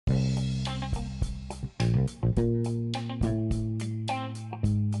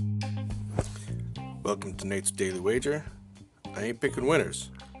Welcome to Nate's Daily Wager. I ain't picking winners,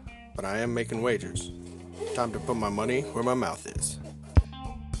 but I am making wagers. Time to put my money where my mouth is.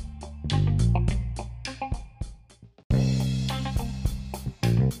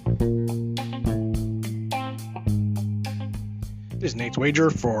 This is Nate's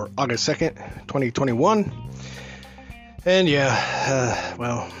Wager for August 2nd, 2021. And I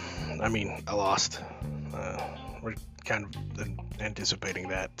lost. We're kind of anticipating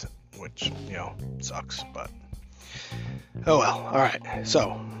that, which, sucks, but oh well. All right.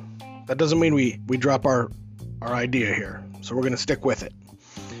 So that doesn't mean we drop our idea here. So we're going to stick with it.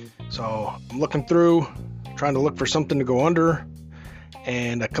 So I'm looking through, trying to look for something to go under,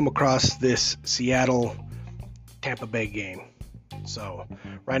 and I come across this Seattle Tampa Bay game. So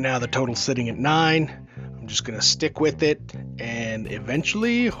right now the total's sitting at 9. I'm just going to stick with it, and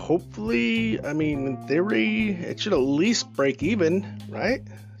eventually, hopefully, in theory, it should at least break even, right?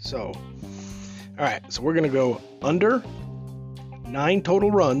 So, all right, so we're going to go under 9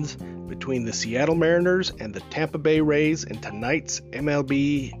 total runs between the Seattle Mariners and the Tampa Bay Rays in tonight's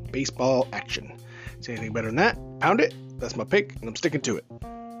MLB baseball action. See anything better than that? Pound it. That's my pick, and I'm sticking to it.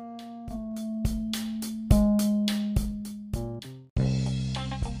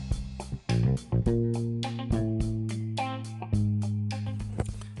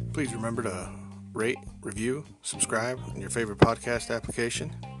 Please remember to rate, review, subscribe in your favorite podcast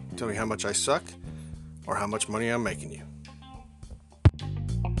application. Tell me how much I suck or how much money I'm making you.